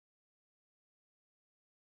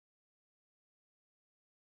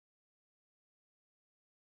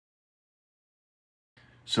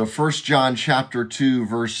So 1 John chapter 2,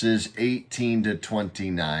 verses 18 to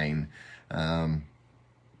 29. On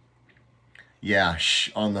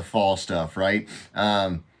the fall stuff, right?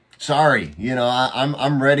 Sorry,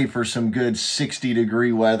 I'm ready for some good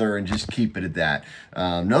 60-degree weather and just keep it at that.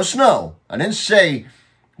 No snow. I didn't say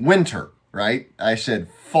winter, right? I said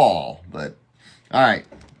fall, but all right.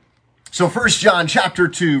 So 1 John chapter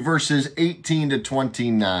 2, verses 18 to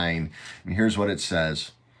 29. And here's what it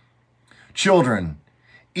says. Children,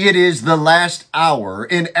 it is the last hour,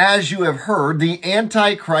 and as you have heard, the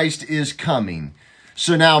Antichrist is coming.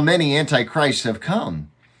 So now many Antichrists have come.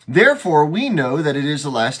 Therefore, we know that it is the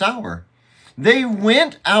last hour. They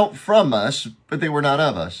went out from us, but they were not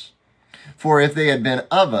of us. For if they had been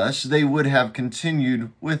of us, they would have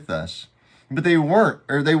continued with us. But they weren't,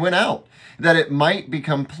 or they went out, that it might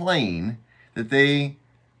become plain that they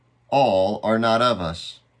all are not of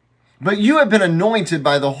us. But you have been anointed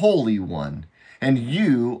by the Holy One, and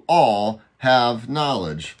you all have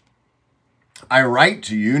knowledge. I write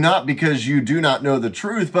to you not because you do not know the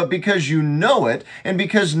truth, but because you know it, and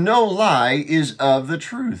because no lie is of the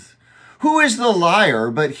truth. Who is the liar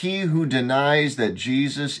but he who denies that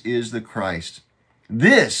Jesus is the Christ?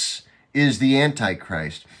 This is the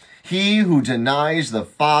Antichrist, he who denies the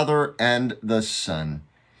Father and the Son.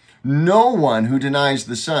 No one who denies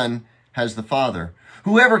the Son has the Father.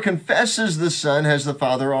 Whoever confesses the Son has the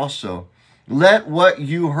Father also. Let what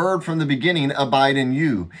you heard from the beginning abide in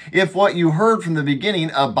you. If what you heard from the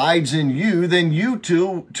beginning abides in you, then you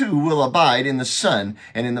too will abide in the Son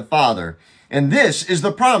and in the Father. And this is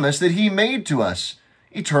the promise that he made to us,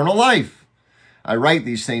 eternal life. I write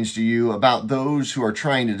these things to you about those who are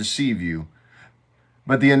trying to deceive you.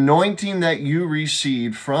 But the anointing that you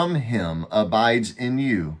received from him abides in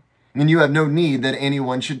you. And you have no need that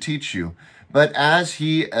anyone should teach you. But as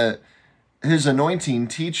his anointing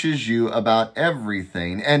teaches you about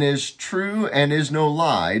everything and is true and is no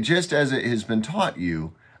lie, just as it has been taught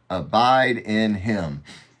you, abide in him.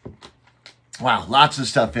 Wow, lots of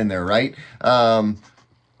stuff in there, right?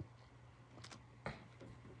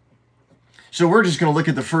 So we're just going to look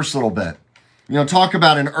at the first little bit. Talk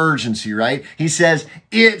about an urgency, right? He says,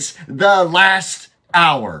 it's the last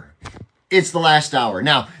hour. It's the last hour.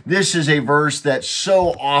 Now, this is a verse that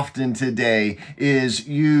so often today is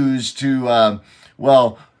used to,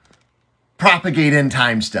 propagate end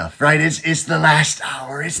time stuff, right? It's the last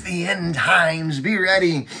hour. It's the end times. Be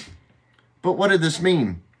ready. But what did this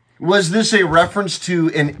mean? Was this a reference to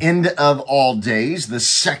an end of all days, the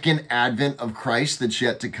second advent of Christ that's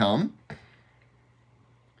yet to come?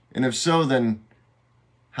 And if so, then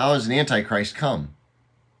how has an Antichrist come?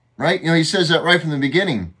 Right? He says that right from the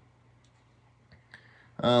beginning.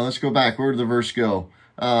 Let's go back. Where did the verse go?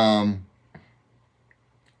 As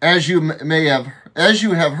you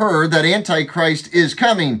have heard that Antichrist is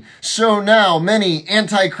coming, so now many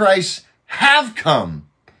Antichrists have come.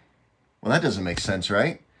 Well, that doesn't make sense,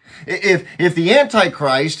 right? If the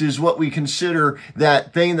Antichrist is what we consider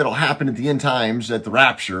that thing that'll happen at the end times, at the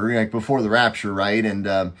rapture, like before the rapture, right?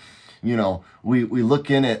 And, we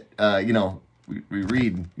look in it, we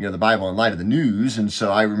read, the Bible in light of the news. And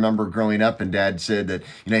so I remember growing up and Dad said that,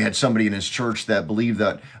 he had somebody in his church that believed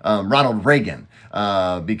that Ronald Reagan,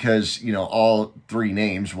 because, all three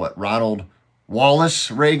names, Ronald Wallace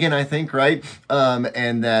Reagan, I think, right?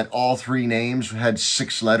 And that all three names had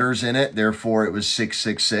 6 letters in it. Therefore, it was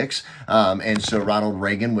 666. And so Ronald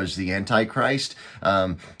Reagan was the Antichrist.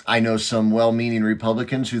 I know some well-meaning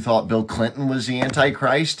Republicans who thought Bill Clinton was the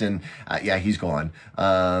Antichrist. And he's gone.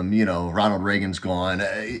 Ronald Reagan's gone.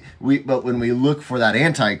 But when we look for that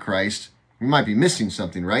Antichrist, we might be missing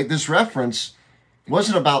something, right? This reference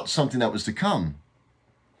wasn't about something that was to come.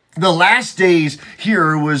 The last days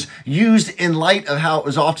here was used in light of how it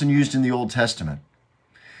was often used in the Old Testament.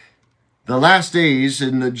 The last days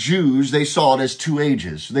in the Jews, they saw it as 2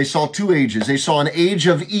 ages. They saw 2 ages. They saw an age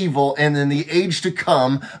of evil and then the age to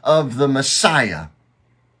come of the Messiah.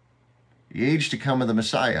 The age to come of the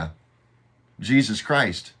Messiah, Jesus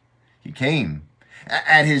Christ. He came.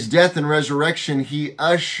 At his death and resurrection, he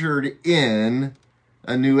ushered in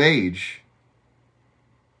a new age.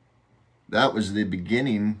 That was the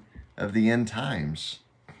beginning of the end times.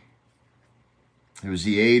 It was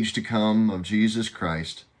the age to come of Jesus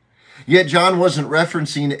Christ. Yet John wasn't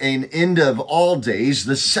referencing an end of all days,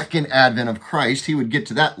 the second advent of Christ. He would get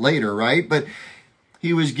to that later, right? But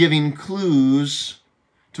he was giving clues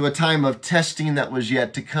to a time of testing that was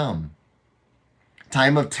yet to come.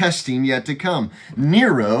 Time of testing yet to come.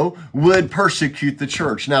 Nero would persecute the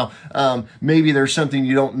church. Now, maybe there's something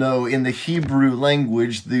you don't know. In the Hebrew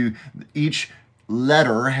language, each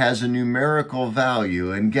letter has a numerical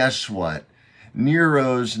value. And guess what?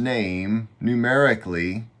 Nero's name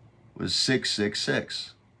numerically was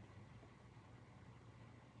 666.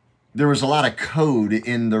 There was a lot of code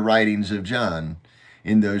in the writings of John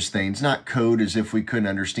in those things. Not code as if we couldn't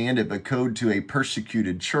understand it, but code to a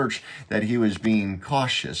persecuted church that he was being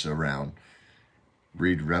cautious around.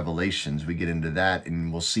 Read Revelations, we get into that,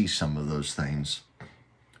 and we'll see some of those things.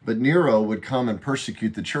 But Nero would come and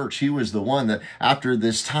persecute the church. He was the one that after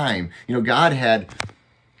this time, God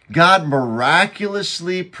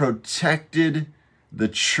miraculously protected the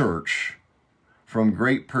church from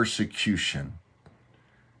great persecution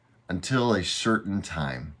until a certain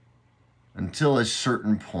time, until a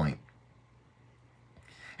certain point.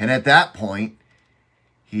 And at that point,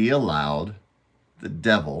 he allowed the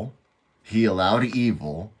devil, he allowed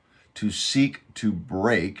evil to seek to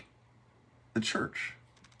break the church.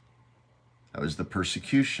 That was the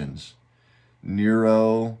persecutions.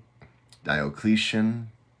 Nero,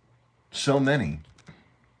 Diocletian, so many.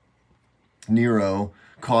 Nero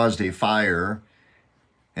caused a fire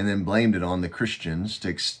and then blamed it on the Christians to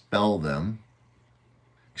expel them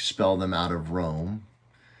out of Rome.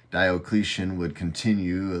 Diocletian would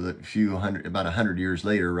continue about 100 years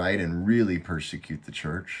later, right, and really persecute the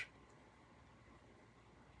church.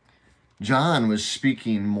 John was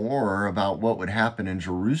speaking more about what would happen in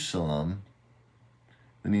Jerusalem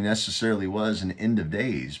than he necessarily was in the end of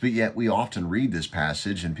days. But yet we often read this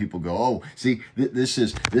passage and people go, oh, see, this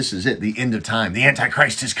is it, the end of time. The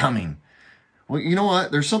Antichrist is coming. Well, you know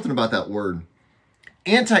what? There's something about that word.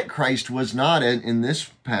 Antichrist was not, in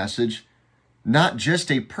this passage, not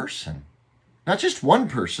just a person. Not just one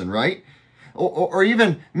person, right? Or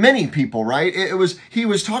even many people, right? He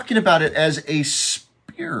was talking about it as a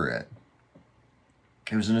spirit.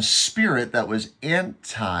 It was in a spirit that was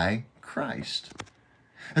anti-Christ.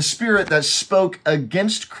 A spirit that spoke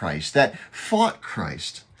against Christ, that fought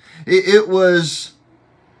Christ. It was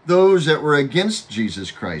those that were against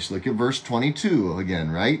Jesus Christ. Look at verse 22 again,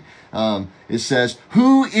 right? It says,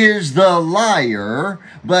 who is the liar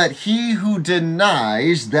but he who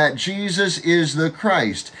denies that Jesus is the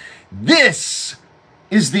Christ? This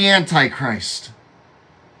is the Antichrist.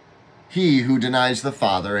 He who denies the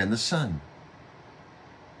Father and the Son.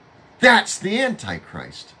 That's the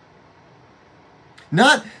Antichrist.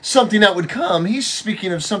 Not something that would come. He's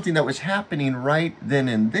speaking of something that was happening right then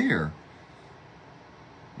and there.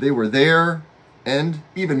 They were there and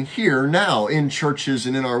even here now in churches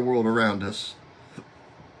and in our world around us.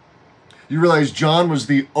 You realize John was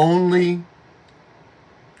the only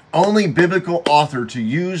biblical author to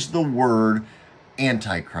use the word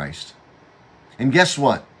Antichrist. And guess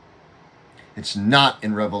what? It's not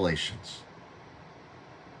in Revelations.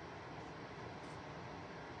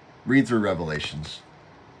 Read through Revelations.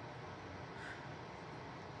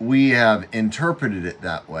 We have interpreted it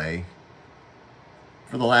that way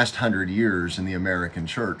for the last 100 years in the American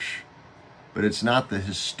church, but it's not the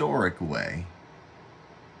historic way.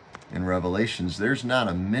 In Revelations, there's not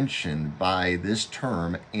a mention by this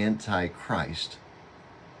term, Antichrist,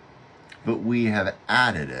 but we have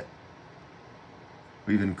added it.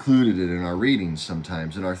 We've included it in our readings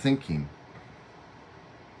sometimes, in our thinking.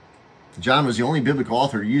 John was the only biblical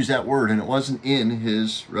author to use that word, and it wasn't in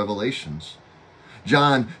his Revelations.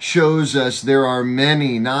 John shows us there are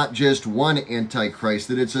many, not just one Antichrist,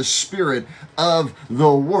 that it's a spirit of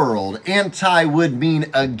the world. Anti would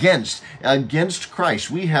mean against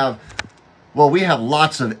Christ. We have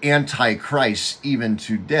lots of Antichrists even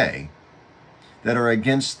today that are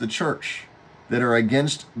against the church, that are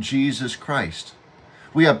against Jesus Christ.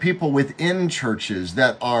 We have people within churches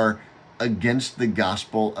that are against the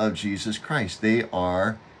gospel of Jesus Christ. They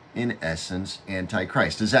are, in essence,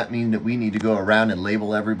 Antichrist. Does that mean that we need to go around and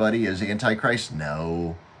label everybody as Antichrist?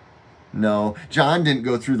 No. John didn't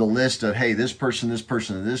go through the list of, hey, this person,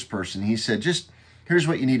 and this person. He said, just here's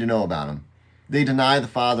what you need to know about them. They deny the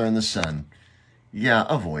Father and the Son. Yeah,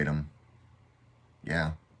 avoid them.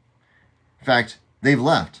 Yeah. In fact, they've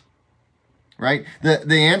left. Right? The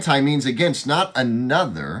anti means against, not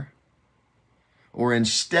another or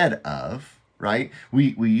instead of, right?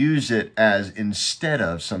 We use it as instead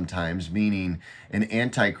of sometimes, meaning an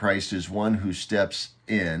Antichrist is one who steps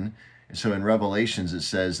in. So in Revelations, it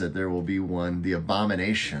says that there will be one, the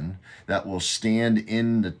abomination, that will stand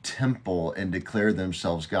in the temple and declare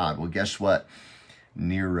themselves God. Well, guess what?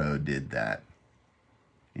 Nero did that.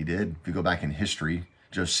 He did. If you go back in history,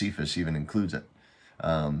 Josephus even includes it.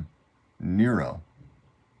 Nero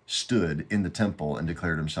stood in the temple and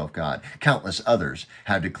declared himself God. Countless others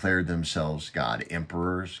have declared themselves God.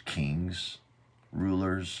 Emperors, kings,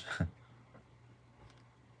 rulers.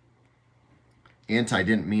 Anti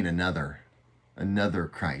didn't mean another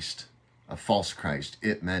Christ, a false Christ.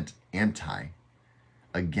 It meant anti,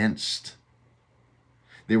 against.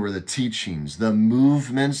 They were the teachings, the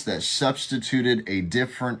movements that substituted a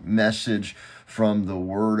different message from the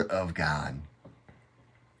Word of God.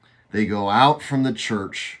 They go out from the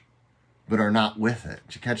church, but are not with it.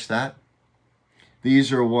 Did you catch that?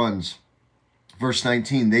 These are ones. Verse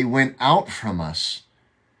 19, they went out from us,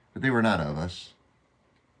 but they were not of us.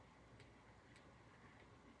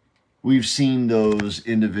 We've seen those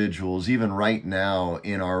individuals, even right now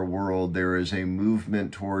in our world, there is a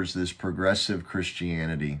movement towards this progressive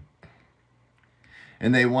Christianity.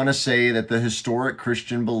 And they want to say that the historic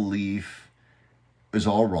Christian belief is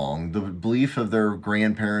all wrong. The belief of their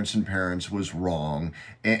grandparents and parents was wrong.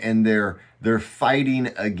 And they're fighting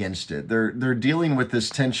against it. They're dealing with this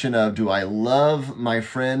tension of, do I love my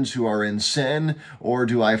friends who are in sin, or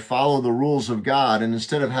do I follow the rules of God? And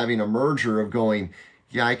instead of having a merger of going,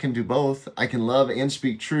 yeah, I can do both. I can love and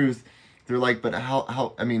speak truth. They're like, but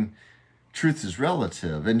how, I mean, truth is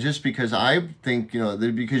relative. And just because I think,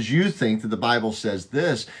 because you think that the Bible says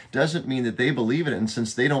this, doesn't mean that they believe it. And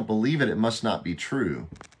since they don't believe it, it must not be true.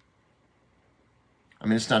 I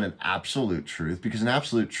mean, it's not an absolute truth, because an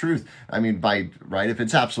absolute truth, if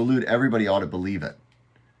it's absolute, everybody ought to believe it.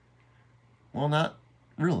 Well, not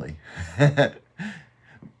really.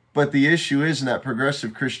 But the issue is, in that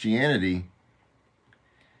progressive Christianity,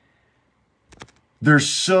 they're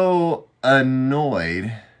so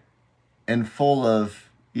annoyed and full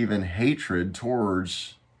of even hatred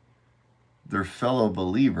towards their fellow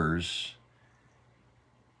believers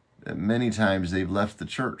that many times they've left the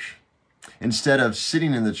church. Instead of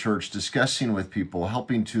sitting in the church, discussing with people,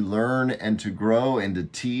 helping to learn and to grow and to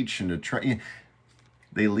teach and to train,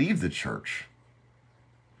 they leave the church.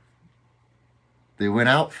 They went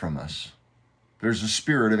out from us. There's a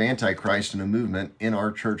spirit of Antichrist in a movement in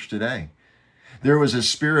our church today. There was a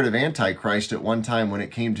spirit of Antichrist at one time when it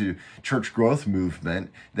came to church growth movement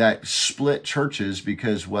that split churches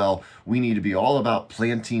because, we need to be all about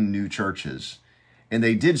planting new churches. And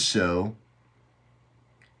they did so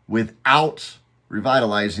without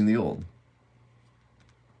revitalizing the old.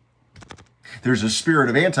 There's a spirit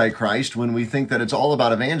of Antichrist when we think that it's all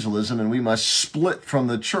about evangelism and we must split from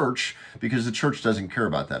the church because the church doesn't care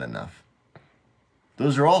about that enough.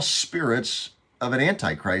 Those are all spirits of an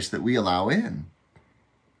Antichrist that we allow in,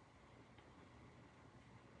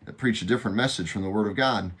 that preach a different message from the Word of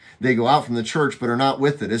God. They go out from the church but are not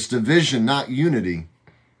with it. It's division, not unity.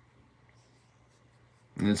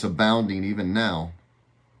 And it's abounding even now.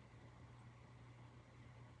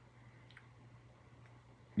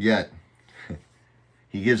 Yet,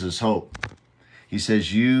 he gives us hope. He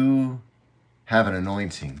says, you have an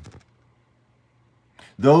anointing.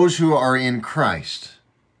 Those who are in Christ,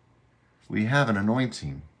 we have an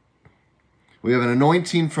anointing. We have an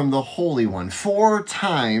anointing from the Holy One. 4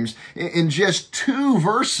 times in just 2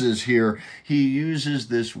 verses here, he uses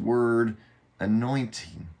this word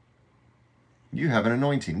anointing. You have an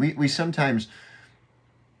anointing. We sometimes,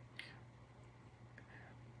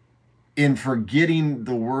 in forgetting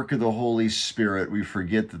the work of the Holy Spirit, we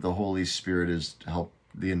forget that the Holy Spirit is to help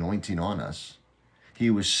the anointing on us. He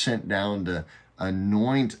was sent down to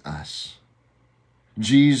anoint us.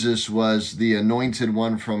 Jesus was the anointed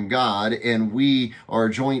one from God, and we are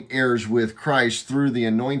joint heirs with Christ through the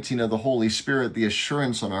anointing of the Holy Spirit, the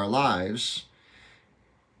assurance on our lives.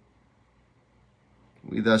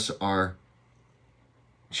 We thus are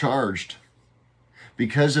charged.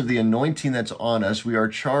 Because of the anointing that's on us, we are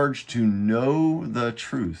charged to know the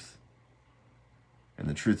truth. And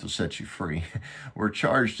the truth will set you free. We're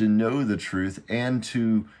charged to know the truth and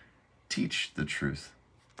to teach the truth.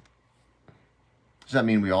 Does that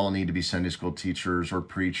mean we all need to be Sunday school teachers or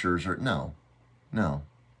preachers? No. But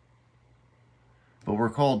we're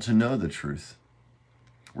called to know the truth.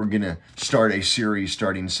 We're going to start a series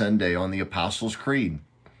starting Sunday on the Apostles' Creed.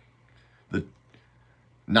 The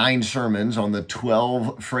 9 sermons on the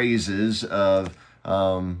 12 phrases of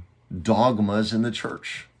dogmas in the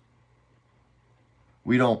church.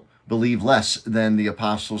 We don't believe less than the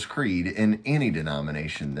Apostles' Creed in any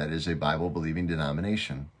denomination that is a Bible-believing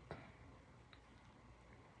denomination.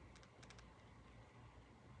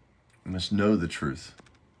 We must know the truth.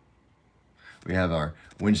 We have our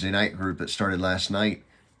Wednesday night group that started last night.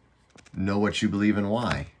 Know what you believe and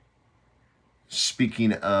why.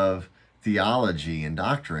 Speaking of theology and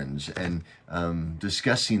doctrines and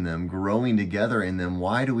discussing them, growing together in them.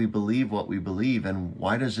 Why do we believe what we believe, and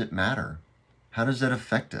why does it matter? How does that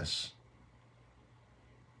affect us?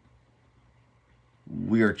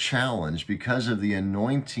 We are challenged because of the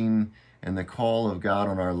anointing and the call of God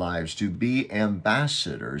on our lives to be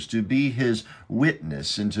ambassadors, to be his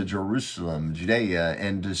witness into Jerusalem, Judea,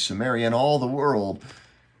 and to Samaria and all the world,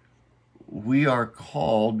 we are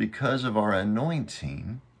called because of our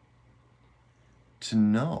anointing to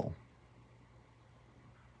know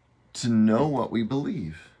what we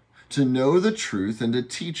believe, to know the truth and to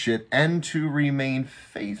teach it and to remain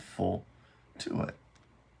faithful to it.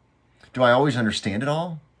 Do I always understand it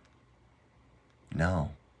all?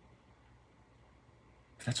 No.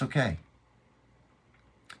 That's okay.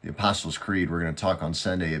 The Apostles' Creed, we're going to talk on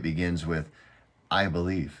Sunday, it begins with, I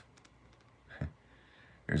believe.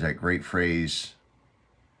 There's that great phrase,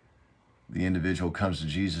 the individual comes to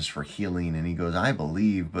Jesus for healing and he goes, I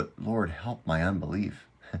believe, but Lord, help my unbelief.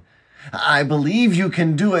 I believe you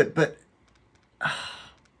can do it, but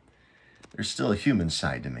there's still a human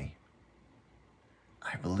side to me.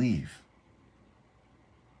 I believe.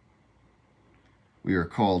 We are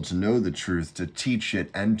called to know the truth, to teach it,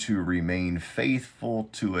 and to remain faithful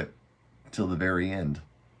to it till the very end.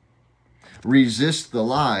 Resist the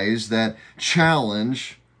lies that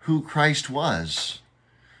challenge who Christ was,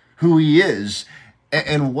 who he is,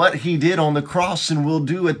 and what he did on the cross and will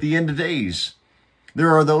do at the end of days.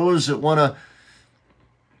 There are those that want to...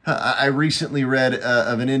 I recently read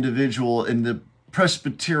of an individual in the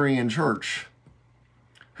Presbyterian Church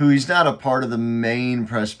who he's not a part of the main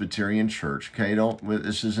Presbyterian Church, okay?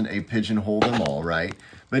 This isn't a pigeonhole them all, right?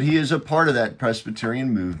 But he is a part of that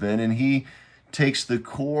Presbyterian movement, and he takes the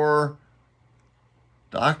core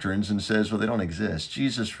doctrines and says, well, they don't exist.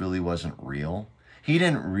 Jesus really wasn't real. He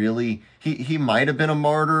didn't really, he might have been a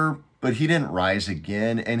martyr, but he didn't rise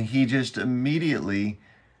again, and he just immediately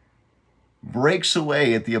breaks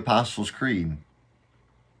away at the Apostles' Creed.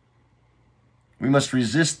 We must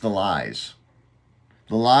resist the lies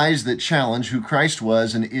that challenge who Christ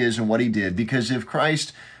was and is and what he did. Because if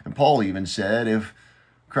Christ, and Paul even said, if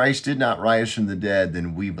Christ did not rise from the dead,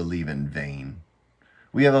 then we believe in vain.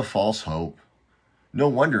 We have a false hope. No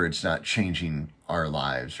wonder it's not changing our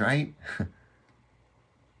lives, right?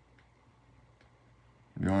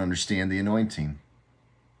 You don't understand the anointing.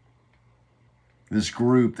 This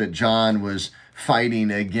group that John was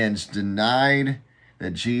fighting against denied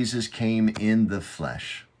that Jesus came in the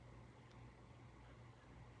flesh.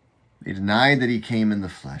 They denied that he came in the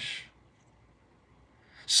flesh.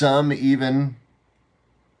 Some even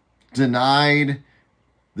denied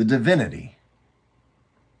the divinity,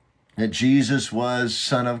 that Jesus was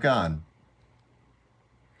Son of God.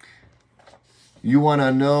 You want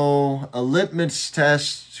to know a litmus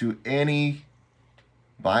test to any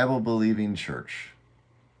Bible-believing church?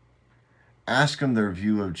 Ask them their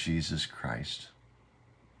view of Jesus Christ.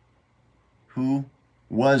 Who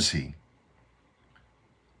was he?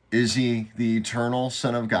 Is he the eternal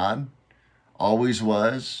Son of God? Always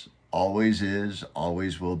was, always is,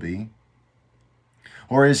 always will be?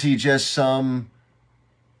 Or is he just some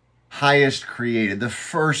highest created, the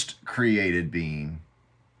first created being?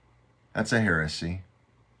 That's a heresy.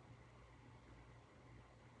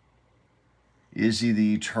 Is he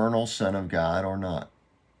the eternal Son of God or not?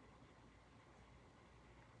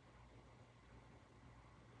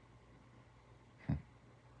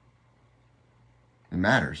 It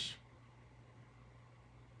matters.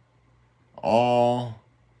 All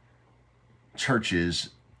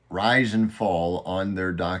churches rise and fall on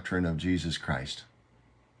their doctrine of Jesus Christ.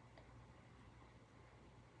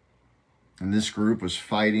 And this group was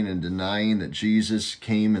fighting and denying that Jesus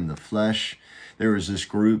came in the flesh. There was this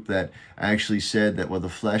group that actually said that, well, the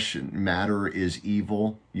flesh and matter is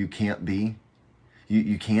evil. You can't be.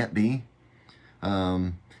 You can't be.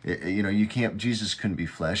 You can't, Jesus couldn't be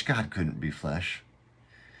flesh. God couldn't be flesh.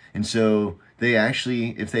 And so they actually,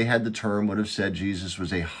 if they had the term, would have said Jesus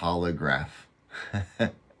was a holograph. They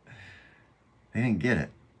didn't get it.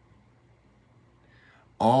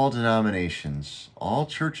 All denominations, all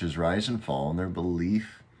churches rise and fall in their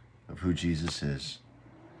belief of who Jesus is.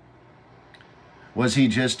 Was he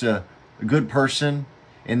just a good person?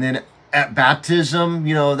 And then at baptism,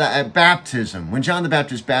 at baptism, when John the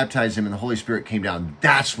Baptist baptized him and the Holy Spirit came down,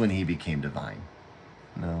 that's when he became divine.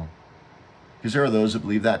 No. Because there are those that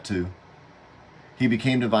believe that too. He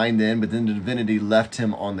became divine then, but then the divinity left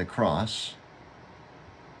him on the cross.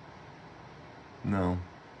 No.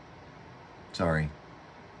 Sorry.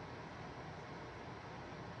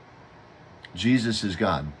 Jesus is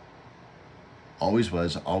God. Always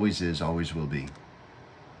was, always is, always will be.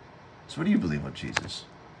 So what do you believe of Jesus?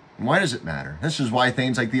 And why does it matter? This is why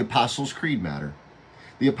things like the Apostles' Creed matter.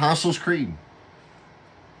 The Apostles' Creed.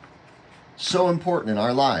 So important in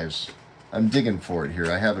our lives. I'm digging for it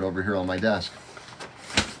here. I have it over here on my desk.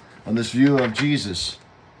 On this view of Jesus.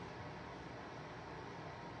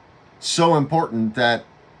 So important that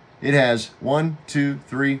it has 1, 2,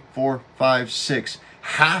 3, 4, 5, 6.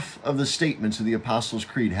 Half of the statements of the Apostles'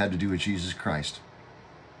 Creed had to do with Jesus Christ.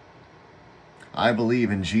 I believe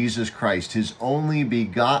in Jesus Christ, his only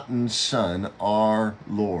begotten Son, our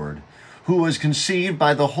Lord, who was conceived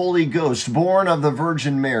by the Holy Ghost, born of the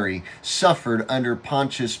Virgin Mary, suffered under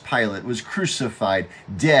Pontius Pilate, was crucified,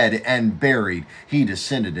 dead, and buried. He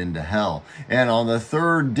descended into hell. And on the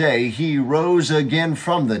third day, he rose again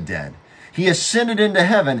from the dead. He ascended into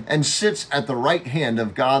heaven and sits at the right hand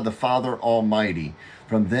of God the Father Almighty.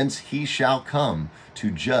 From thence he shall come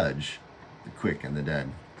to judge the quick and the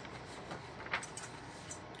dead.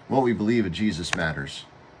 What we believe of Jesus matters.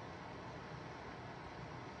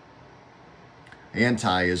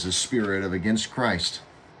 Anti is a spirit of against Christ.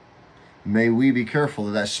 May we be careful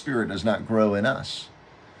that that spirit does not grow in us,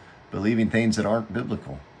 believing things that aren't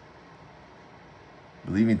biblical,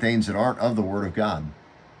 believing things that aren't of the Word of God.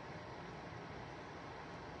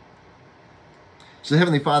 So,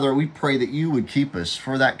 Heavenly Father, we pray that you would keep us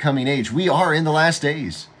for that coming age. We are in the last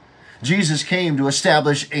days. Jesus came to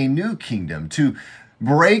establish a new kingdom, to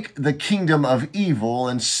break the kingdom of evil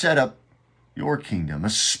and set up your kingdom, a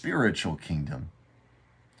spiritual kingdom.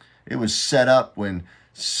 It was set up when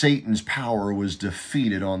Satan's power was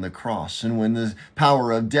defeated on the cross and when the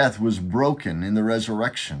power of death was broken in the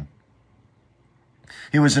resurrection.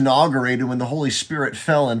 It was inaugurated when the Holy Spirit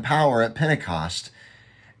fell in power at Pentecost,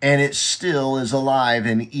 and it still is alive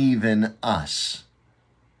in even us.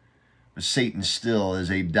 But Satan still is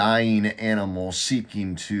a dying animal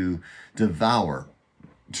seeking to devour,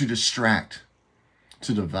 to distract,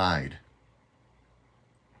 to divide.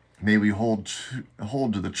 May we hold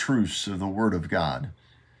to the truths of the Word of God,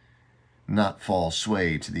 not fall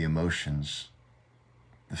sway to the emotions,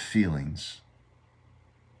 the feelings.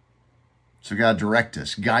 So God, direct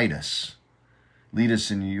us, guide us, lead us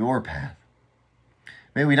in your path.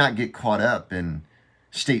 May we not get caught up in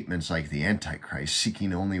statements like the Antichrist,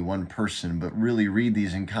 seeking only one person, but really read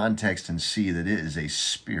these in context and see that it is a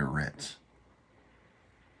spirit.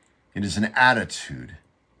 It is an attitude.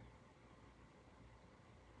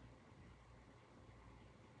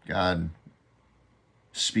 God,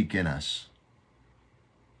 speak in us.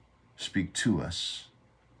 Speak to us.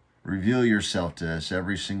 Reveal yourself to us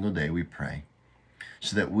every single day, we pray,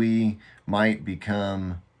 so that we might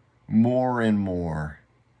become more and more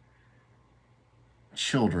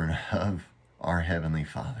children of our Heavenly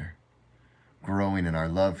Father, growing in our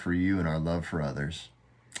love for you and our love for others.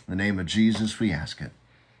 In the name of Jesus, we ask it.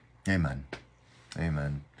 Amen.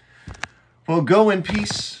 Amen. Well, go in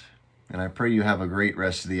peace, and I pray you have a great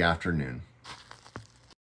rest of the afternoon.